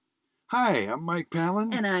Hi, I'm Mike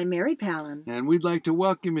Palin. And I'm Mary Palin. And we'd like to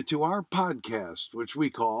welcome you to our podcast, which we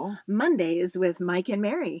call Mondays with Mike and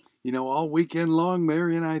Mary. You know, all weekend long,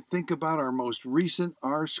 Mary and I think about our most recent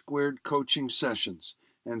R-Squared coaching sessions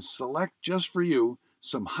and select just for you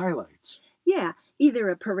some highlights. Yeah, either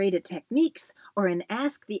a parade of techniques or an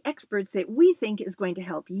ask the experts that we think is going to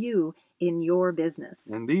help you in your business.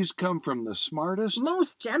 And these come from the smartest,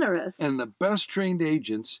 most generous, and the best trained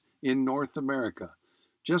agents in North America.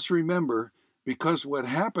 Just remember, because what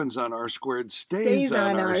happens on R-Squared stays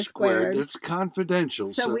on R-Squared. It's confidential.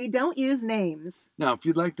 So we don't use names. Now, if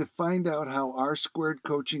you'd like to find out how R-Squared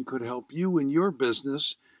coaching could help you in your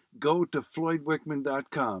business, go to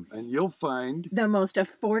floydwickman.com and you'll find the most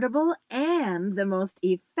affordable and the most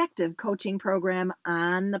effective coaching program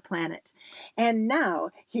on the planet. And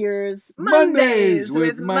now, here's Mondays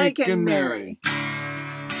with Mike and Mary.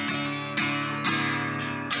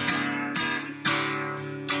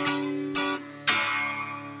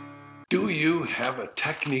 Do you have a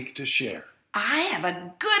technique to share? I have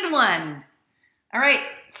a good one. All right,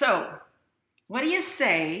 so what do you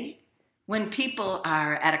say when people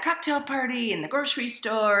are at a cocktail party in the grocery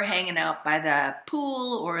store, hanging out by the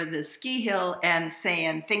pool or the ski hill and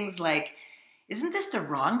saying things like, isn't this the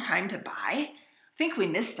wrong time to buy? I think we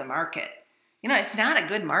missed the market. You know, it's not a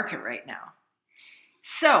good market right now.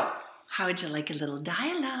 So, how would you like a little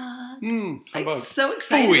dialogue? I'm so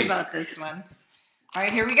excited about this one. All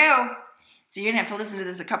right, here we go. So you're going to have to listen to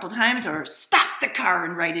this a couple times or stop the car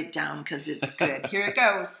and write it down because it's good. Here it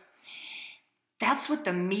goes. That's what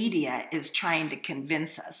the media is trying to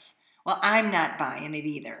convince us. Well, I'm not buying it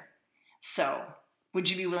either. So would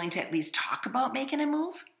you be willing to at least talk about making a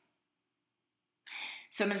move?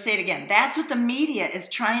 So I'm going to say it again. That's what the media is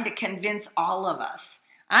trying to convince all of us.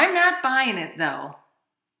 I'm not buying it, though.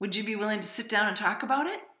 Would you be willing to sit down and talk about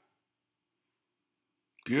it?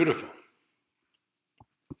 Beautiful.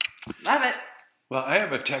 Love it. Well, I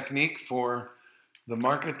have a technique for the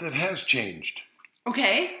market that has changed.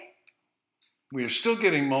 Okay. We are still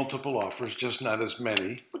getting multiple offers, just not as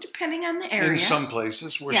many. Well, depending on the area. In some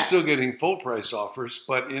places, we're still getting full price offers,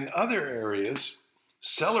 but in other areas,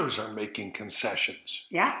 sellers are making concessions.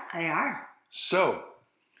 Yeah, they are. So,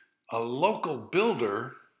 a local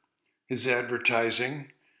builder is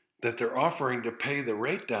advertising that they're offering to pay the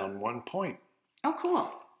rate down 1 point. Oh,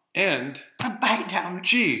 cool. And a buy down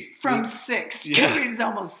from 6. Yeah. It's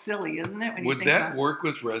almost silly, isn't it? When would that work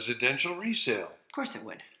with residential resale? Of course it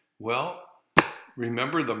would. Well,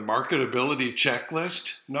 remember the marketability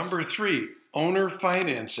checklist? Number 3, owner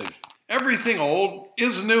financing. Everything old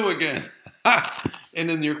is new again.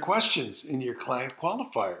 And in your questions, in your client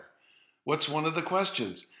qualifier, what's one of the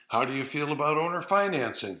questions? How do you feel about owner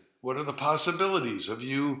financing? What are the possibilities of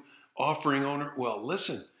you offering owner? Well,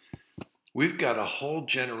 listen. We've got a whole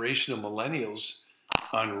generation of millennials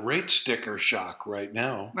on rate sticker shock right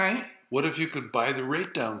now. Right. What if you could buy the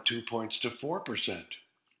rate down 2 points to 4%?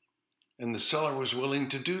 And the seller was willing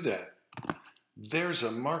to do that. There's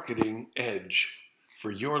a marketing edge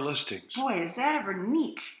for your listings. Boy, is that ever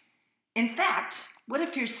neat. In fact, what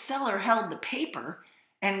if your seller held the paper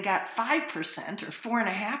and got 5% or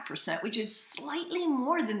 4.5%, which is slightly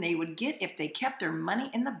more than they would get if they kept their money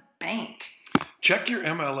in the bank? Check your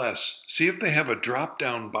MLS. See if they have a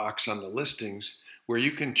drop-down box on the listings where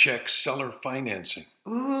you can check seller financing.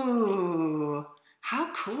 Ooh,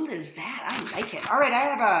 how cool is that? I like it. All right, I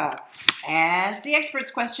have a Ask the Experts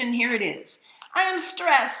question. Here it is. I am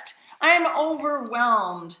stressed. I am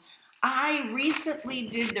overwhelmed. I recently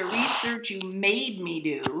did the research you made me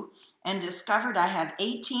do and discovered I have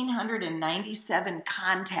 1,897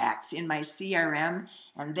 contacts in my CRM,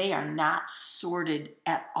 and they are not sorted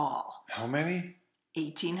at all. How many?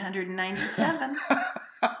 1,897.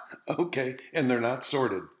 Okay, and they're not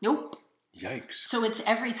sorted? Nope. Yikes. So it's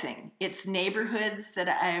everything. It's neighborhoods that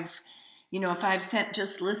I've, if I've sent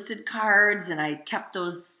just listed cards and I kept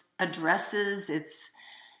those addresses, it's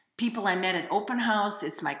people I met at open house,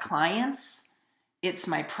 it's my clients, it's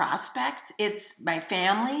my prospects, it's my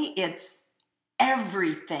family, it's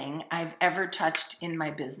everything I've ever touched in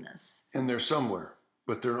my business. And they're somewhere,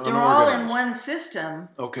 but they're unorganized. They're all in one system.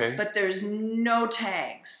 Okay. But there's no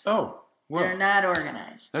tags. Oh, well. They're not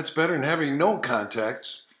organized. That's better than having no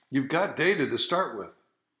contacts. You've got data to start with.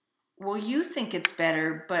 Well, you think it's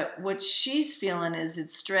better, but what she's feeling is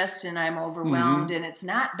it's stressed and I'm overwhelmed and it's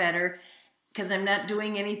not better because I'm not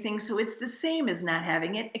doing anything. So it's the same as not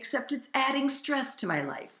having it, except it's adding stress to my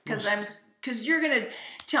life because you're going to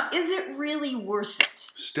tell, is it really worth it?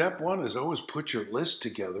 Step 1 is always put your list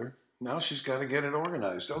together. Now she's got to get it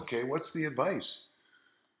organized. Okay, what's the advice?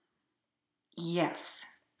 Yes,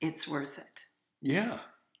 it's worth it. Yeah.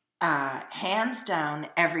 hands down,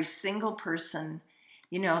 every single person,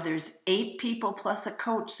 there's 8 people plus a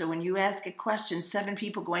coach. So when you ask a question, 7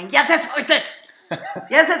 people going, yes, that's worth it.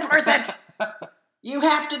 Yes, that's worth it. You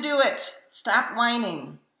have to do it. Stop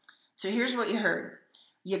whining. So here's what you heard.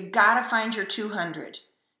 You got to find your 200.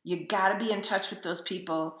 You got to be in touch with those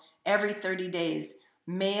people every 30 days.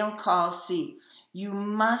 Mail, call, see. You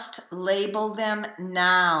must label them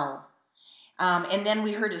now. And then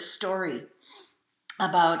we heard a story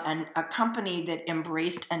about a company that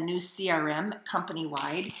embraced a new CRM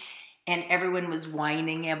company-wide, and everyone was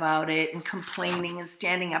whining about it and complaining and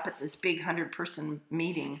standing up at this big 100-person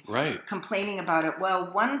meeting. Right. Complaining about it.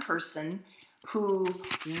 Well, one person who,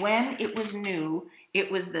 when it was new,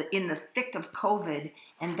 it was in the thick of COVID,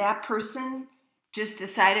 and that person just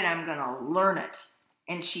decided, I'm going to learn it.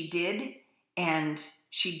 And she did, and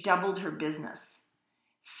she doubled her business.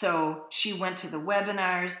 So she went to the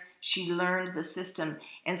webinars, she learned the system.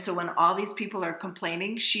 And so when all these people are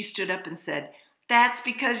complaining, she stood up and said, that's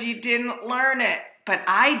because you didn't learn it. But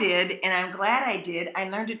I did, and I'm glad I did. I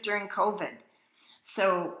learned it during COVID.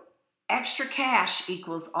 So extra cash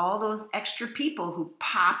equals all those extra people who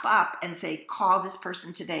pop up and say, call this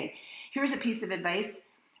person today. Here's a piece of advice.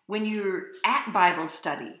 When you're at Bible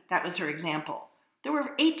study, that was her example, there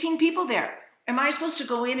were 18 people there. Am I supposed to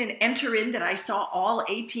go in and enter in that I saw all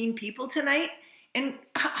 18 people tonight? And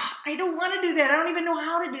I don't want to do that. I don't even know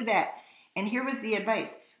how to do that. And here was the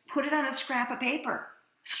advice. Put it on a scrap of paper.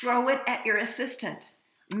 Throw it at your assistant.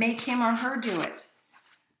 Make him or her do it.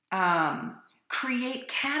 Create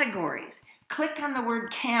categories. Click on the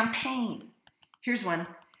word campaign. Here's one.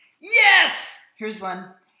 Yes! Here's one.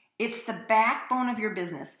 It's the backbone of your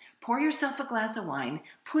business. Pour yourself a glass of wine.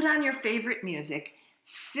 Put on your favorite music.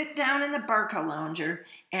 Sit down in the Barca Lounger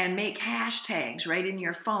and make hashtags right in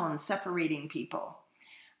your phone separating people.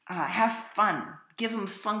 Have fun. Give them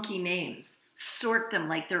funky names. Sort them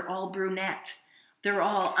like they're all brunette. They're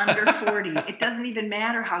all under 40. It doesn't even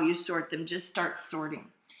matter how you sort them. Just start sorting.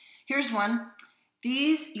 Here's one.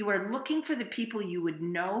 You are looking for the people you would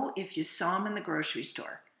know if you saw them in the grocery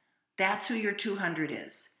store. That's who your 200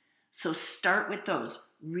 is. So start with those.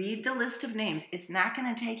 Read the list of names. It's not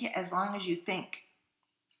going to take you as long as you think.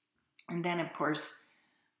 And then, of course,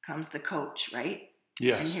 comes the coach, right?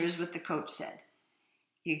 Yes. And here's what the coach said.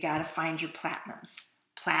 You got to find your platinums.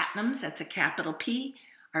 Platinums, that's a capital P,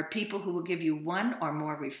 are people who will give you 1 or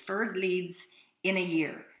more referred leads in a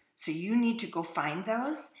year. So you need to go find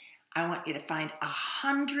those. I want you to find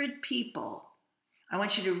 100 people. I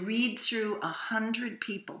want you to read through 100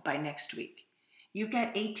 people by next week. You've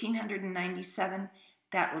got 1,897.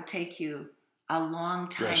 That will take you a long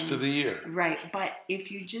time. Rest of the year. Right. But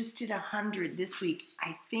if you just did 100 this week,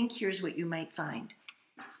 I think here's what you might find.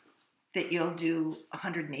 That you'll do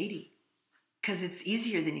 180. Because it's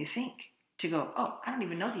easier than you think to go, oh, I don't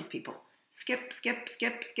even know these people. Skip, skip,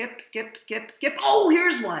 skip, skip, skip, skip, skip. Oh,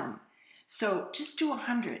 here's one. So just do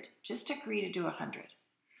 100. Just agree to do 100.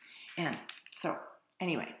 And so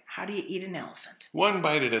anyway, how do you eat an elephant? One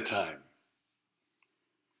bite at a time.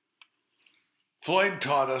 Floyd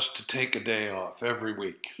taught us to take a day off every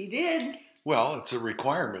week. He did. Well, it's a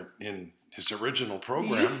requirement in his original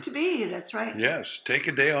program. It used to be, that's right. Yes, take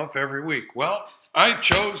a day off every week. Well, I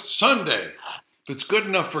chose Sunday. If it's good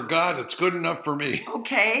enough for God, it's good enough for me.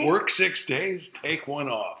 Okay. Work 6 days, take 1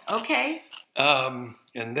 off. Okay. And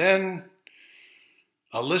then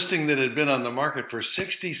a listing that had been on the market for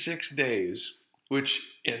 66 days, which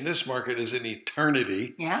in this market is an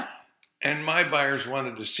eternity. Yeah. And my buyers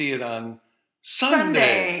wanted to see it on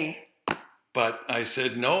Sunday. But I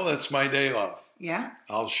said, no, that's my day off. Yeah.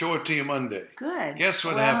 I'll show it to you Monday. Good. Guess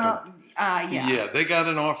what happened? Yeah. Yeah, they got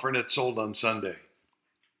an offer and it sold on Sunday.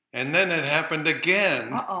 And then it happened again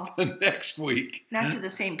the next week. Not to the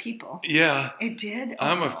same people. Yeah. It did?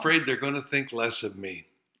 I'm afraid they're going to think less of me.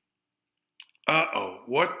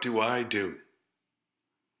 What do I do?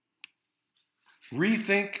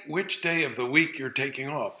 Rethink which day of the week you're taking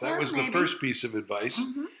off. That was the first piece of advice.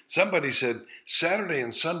 Mm-hmm. Somebody said, Saturday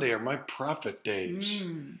and Sunday are my profit days.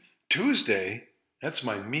 Tuesday, that's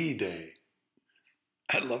my me day.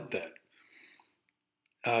 I love that.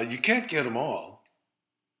 You can't get them all.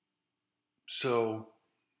 So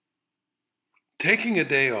taking a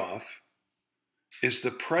day off is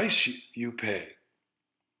the price you pay.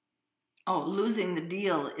 Oh, losing the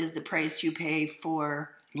deal is the price you pay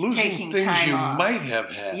for losing taking things time you off. might have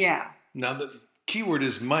had. Yeah. Now the keyword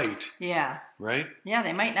is might. Yeah. Right? Yeah,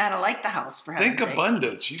 they might not have liked the house for heaven's Think sakes.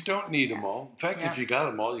 abundance. You don't need them all. In fact, Yeah. if you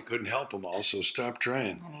got them all, you couldn't help them all. So stop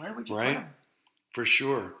trying. And where would you Right? put 'em? For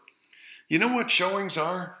sure. You know what showings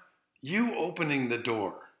are? You opening the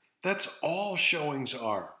door. That's all showings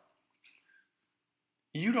are.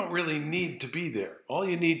 you don't really need to be there. All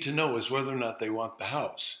you need to know is whether or not they want the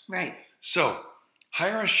house. Right. So,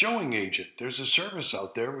 hire a showing agent. There's a service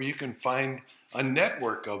out there where you can find a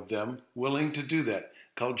network of them willing to do that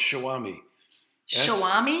called Showami.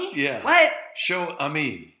 Showami? Yeah. What?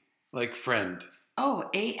 Showami, like friend. Oh,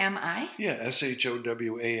 AMI? Yeah,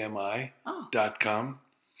 SHOWAMI Oh. .com.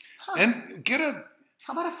 Huh. And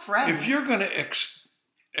How about a friend? if you're going to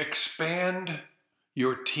expand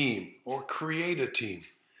your team or create a team,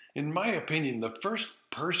 in my opinion, the first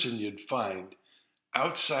person you'd find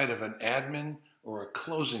outside of an admin or a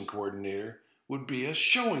closing coordinator would be a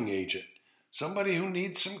showing agent, somebody who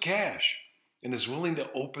needs some cash and is willing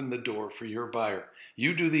to open the door for your buyer.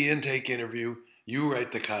 You do the intake interview, you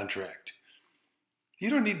write the contract. You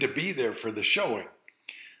don't need to be there for the showing.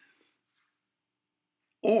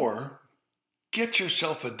 Or get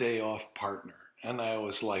yourself a day off partner. And I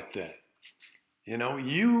always like that. You know,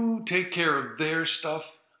 you take care of their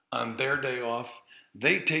stuff on their day off.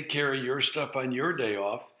 They take care of your stuff on your day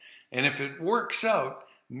off. And if it works out,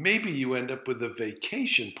 maybe you end up with a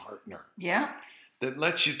vacation partner. Yeah. That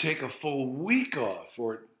lets you take a full week off.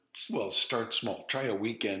 Or, well, start small. Try a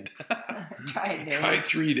weekend. Try it, Dave. Try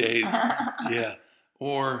 3 days. Yeah.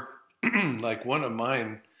 Or like one of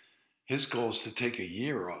mine, his goal is to take a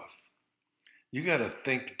year off. You got to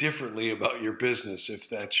think differently about your business if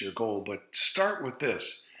that's your goal. But start with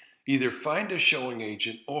this. Either find a showing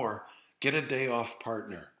agent or get a day off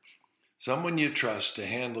partner. Someone you trust to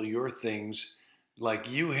handle your things like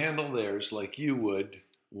you handle theirs, like you would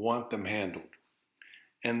want them handled.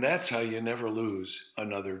 And that's how you never lose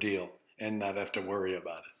another deal and not have to worry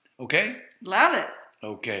about it. Okay? Love it.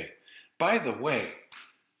 Okay. By the way,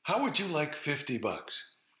 how would you like $50?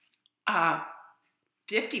 $50?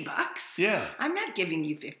 Yeah. I'm not giving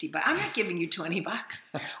you $50. I'm not giving you $20.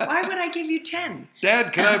 Why would I give you 10?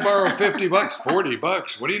 Dad, can I borrow $50?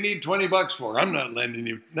 $40? What do you need $20 for? I'm not lending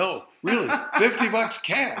you. No, really. $50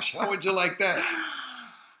 cash. How would you like that?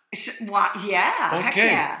 Yeah. Heck Okay.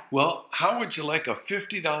 yeah. Well, how would you like a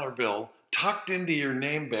 $50 bill tucked into your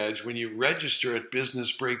name badge when you register at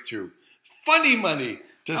Business Breakthrough? Funny money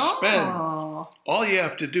to spend. Oh. All you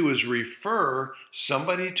have to do is refer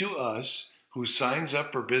somebody to us who signs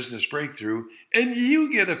up for Business Breakthrough, and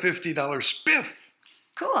you get a $50 spiff.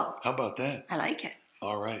 Cool. How about that? I like it.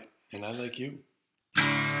 All right. And I like you.